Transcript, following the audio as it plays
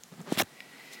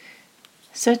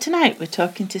So tonight we're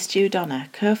talking to Stew Donnor,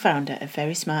 co-founder of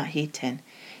VeriSmart Heating.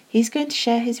 He's going to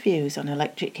share his views on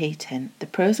electric heating, the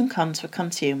pros and cons for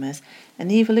consumers, and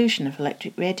the evolution of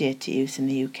electric radiator use in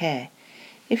the UK.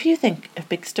 If you think of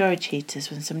big storage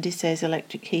heaters when somebody says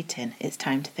electric heating, it's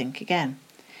time to think again.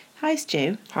 Hi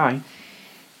Stu. Hi.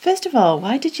 First of all,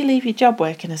 why did you leave your job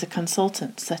working as a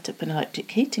consultant to set up an electric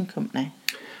heating company?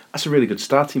 That's a really good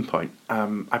starting point.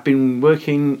 I've been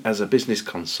working as a business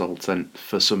consultant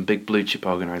for some big blue chip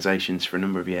organisations for a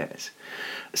number of years.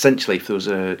 Essentially, if there was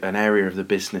an area of the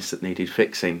business that needed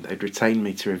fixing, they'd retain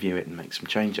me to review it and make some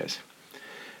changes.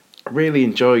 I really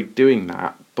enjoyed doing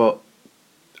that, but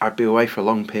I'd be away for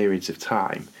long periods of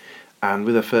time, and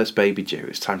with a first baby due,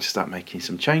 it's time to start making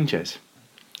some changes.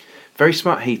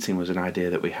 VeriSmart Heating was an idea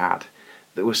that we had.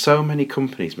 There were so many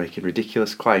companies making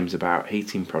ridiculous claims about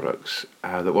heating products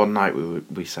that one night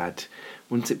we said,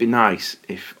 wouldn't it be nice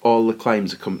if all the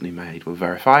claims a company made were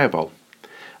verifiable?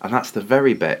 And that's the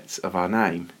very bit of our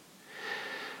name.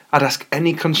 I'd ask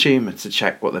any consumer to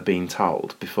check what they're being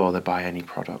told before they buy any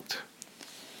product.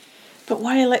 But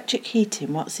why electric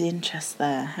heating? What's the interest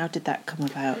there? How did that come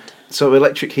about? So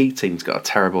electric heating's got a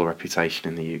terrible reputation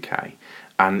in the UK.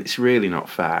 And it's really not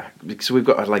fair, because we've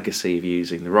got a legacy of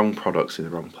using the wrong products in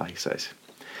the wrong places.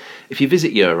 If you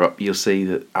visit Europe, you'll see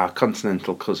that our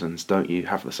continental cousins don't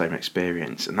have the same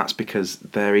experience, and that's because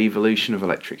their evolution of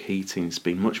electric heating has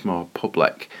been much more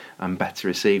public and better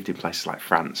received in places like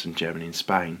France and Germany and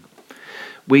Spain.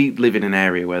 We live in an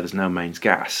area where there's no mains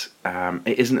gas.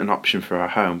 It isn't an option for our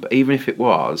home, but even if it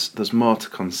was, there's more to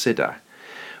consider.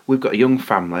 We've got a young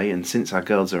family, and since our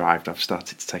girls arrived, I've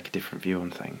started to take a different view on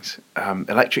things.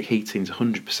 Electric heating is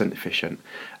 100% efficient,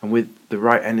 and with the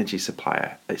right energy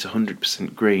supplier, it's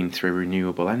 100% green through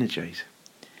renewable energies.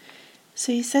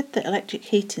 So you said that electric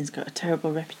heating's got a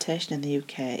terrible reputation in the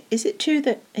UK. Is it true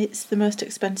that it's the most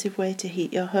expensive way to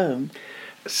heat your home?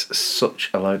 It's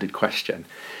such a loaded question.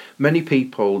 Many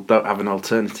people don't have an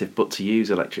alternative but to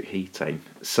use electric heating.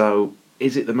 So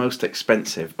is it the most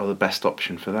expensive or the best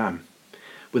option for them?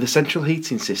 With a central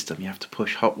heating system, you have to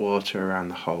push hot water around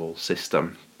the whole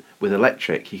system. With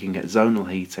electric, you can get zonal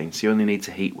heating, so you only need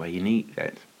to heat where you need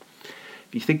it. If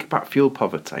you think about fuel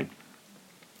poverty,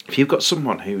 if you've got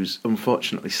someone who's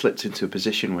unfortunately slipped into a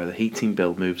position where the heating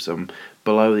bill moves them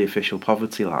below the official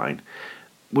poverty line,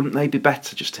 wouldn't they be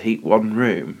better just to heat one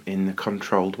room in a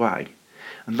controlled way?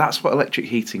 And that's what electric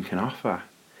heating can offer.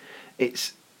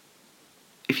 If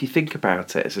you think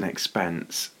about it as an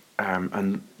expense,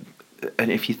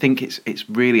 and if you think it's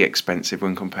really expensive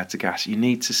when compared to gas, you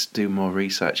need to do more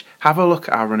research. Have a look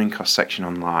at our running cost section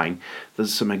online.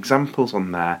 There's some examples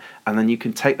on there, and then you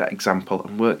can take that example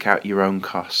and work out your own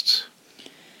costs.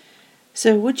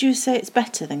 So would you say it's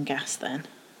better than gas then?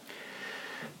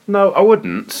 No, I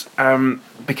wouldn't,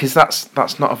 because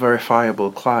that's not a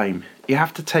verifiable claim. You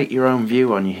have to take your own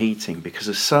view on your heating, because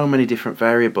there's so many different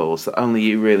variables that only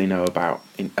you really know about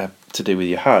to do with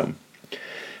your home.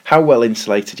 How well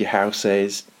insulated your house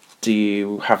is. Do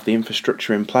you have the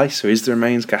infrastructure in place? So is there a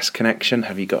mains gas connection?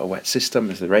 Have you got a wet system?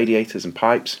 Is there radiators and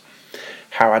pipes?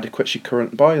 How adequate is your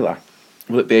current boiler?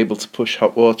 Will it be able to push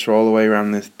hot water all the way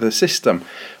around the system?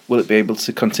 Will it be able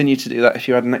to continue to do that if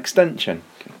you had an extension?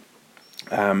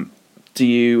 Do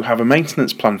you have a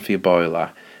maintenance plan for your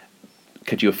boiler?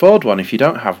 Could you afford one if you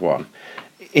don't have one?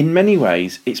 In many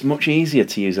ways, it's much easier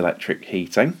to use electric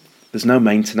heating. There's no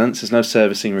maintenance, there's no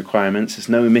servicing requirements, there's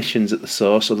no emissions at the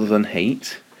source other than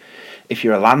heat. If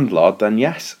you're a landlord, then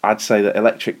yes, I'd say that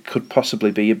electric could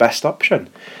possibly be your best option.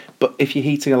 But if you're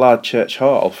heating a large church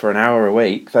hall for an hour a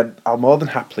week, then I'll more than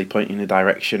happily point you in the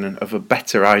direction of a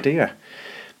better idea.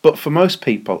 But for most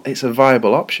people, it's a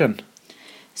viable option.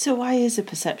 So why is the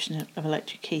perception of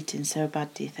electric heating so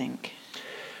bad, do you think?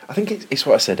 I think it's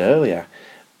what I said earlier.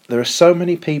 There are so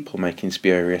many people making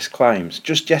spurious claims.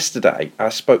 Just yesterday, I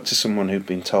spoke to someone who'd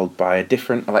been told by a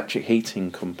different electric heating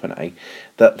company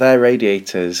that their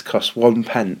radiators cost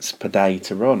 1p per day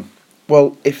to run.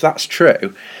 Well, if that's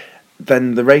true,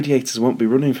 then the radiators won't be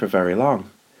running for very long.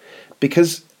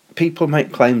 Because people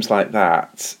make claims like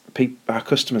that, our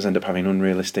customers end up having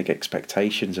unrealistic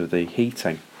expectations of the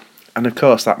heating. And of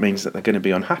course, that means that they're going to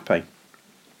be unhappy.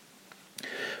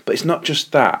 But it's not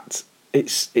just that.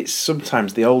 It's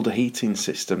sometimes the older heating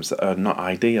systems that are not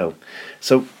ideal.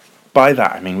 So by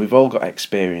that I mean we've all got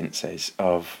experiences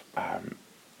of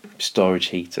storage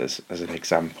heaters, as an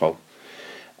example.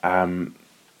 I've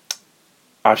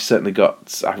certainly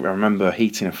got. I remember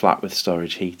heating a flat with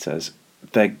storage heaters.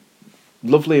 They're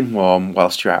lovely and warm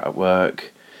whilst you're out at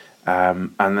work,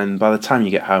 and then by the time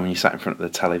you get home and you sat in front of the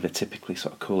telly, they're typically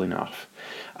sort of cooling off.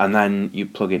 And then you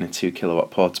plug in a 2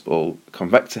 kilowatt portable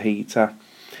convector heater.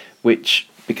 which,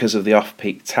 because of the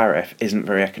off-peak tariff, isn't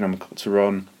very economical to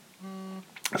run.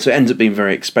 So it ends up being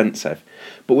very expensive.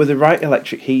 But with the right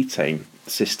electric heating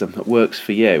system that works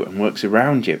for you and works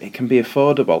around you, it can be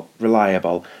affordable,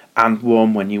 reliable, and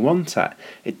warm when you want it.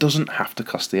 It doesn't have to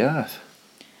cost the earth.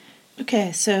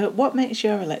 Okay, so what makes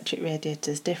your electric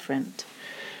radiators different?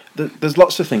 There's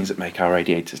lots of things that make our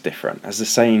radiators different. As the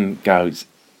saying goes,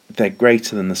 they're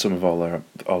greater than the sum of all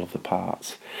of the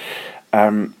parts.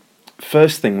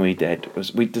 First thing we did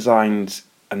was we designed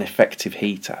an effective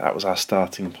heater. That was our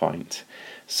starting point.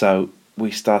 So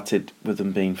we started with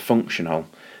them being functional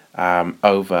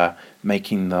over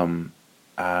making them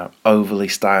overly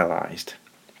stylised.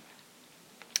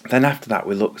 Then after that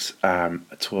we looked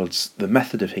towards the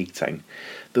method of heating.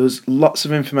 There was lots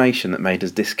of information that made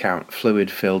us discount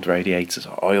fluid-filled radiators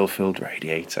or oil-filled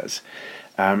radiators.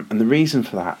 And the reason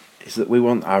for that is that we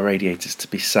want our radiators to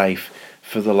be safe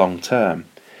for the long term.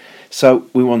 So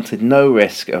we wanted no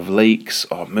risk of leaks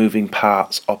or moving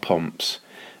parts or pumps.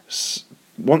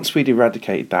 Once we'd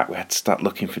eradicated that, we had to start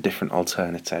looking for different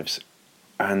alternatives.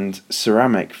 And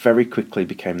ceramic very quickly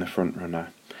became the front runner.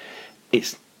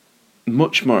 It's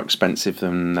much more expensive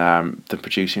than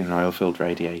producing an oil-filled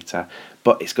radiator,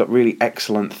 but it's got really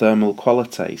excellent thermal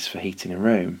qualities for heating a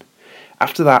room.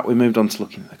 After that, we moved on to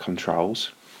looking at the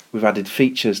controls. We've added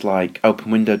features like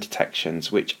open window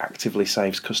detections, which actively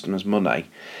saves customers money,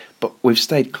 but we've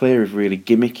stayed clear of really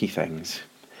gimmicky things.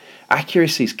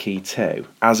 Accuracy is key too,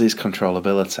 as is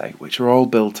controllability, which are all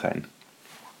built in.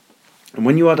 And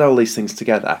when you add all these things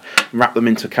together and wrap them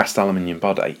into a cast aluminium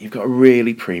body, you've got a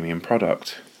really premium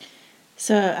product.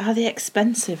 So are they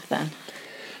expensive then?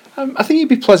 I think you'd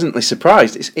be pleasantly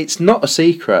surprised. It's not a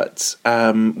secret.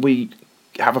 We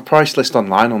have a price list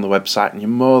online on the website, and you're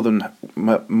more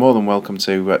than welcome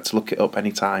to look it up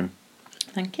anytime.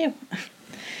 Thank you.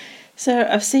 So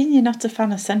I've seen you're not a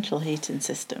fan of central heating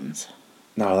systems.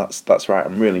 No, that's right.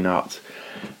 I'm really not.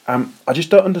 I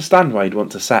just don't understand why you'd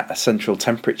want to set a central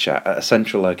temperature at a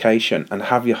central location and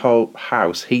have your whole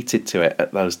house heated to it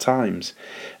at those times.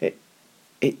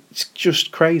 It's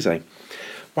just crazy.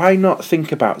 Why not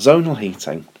think about zonal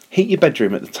heating? Heat your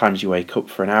bedroom at the times you wake up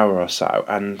for an hour or so,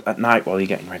 and at night while you're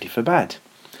getting ready for bed.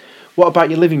 What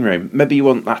about your living room? Maybe you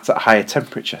want that at a higher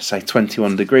temperature, say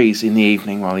 21 degrees in the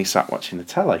evening while you sat watching the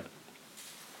telly.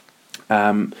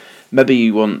 Maybe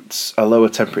you want a lower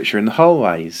temperature in the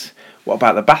hallways. What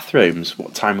about the bathrooms?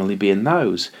 What time will you be in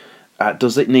those? Do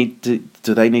they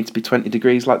need to be 20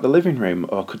 degrees like the living room,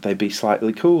 or could they be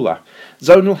slightly cooler?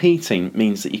 Zonal heating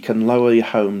means that you can lower your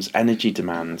home's energy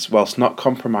demands whilst not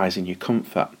compromising your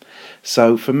comfort.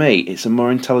 So for me, it's a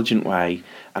more intelligent way,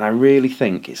 and I really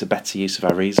think it's a better use of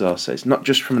our resources, not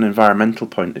just from an environmental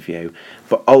point of view,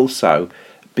 but also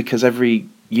because every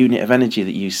unit of energy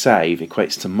that you save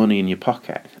equates to money in your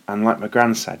pocket. And like my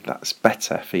gran said, that's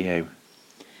better for you.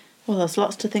 Well, there's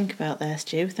lots to think about there,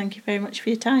 Stu. Thank you very much for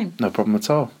your time. No problem at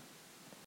all.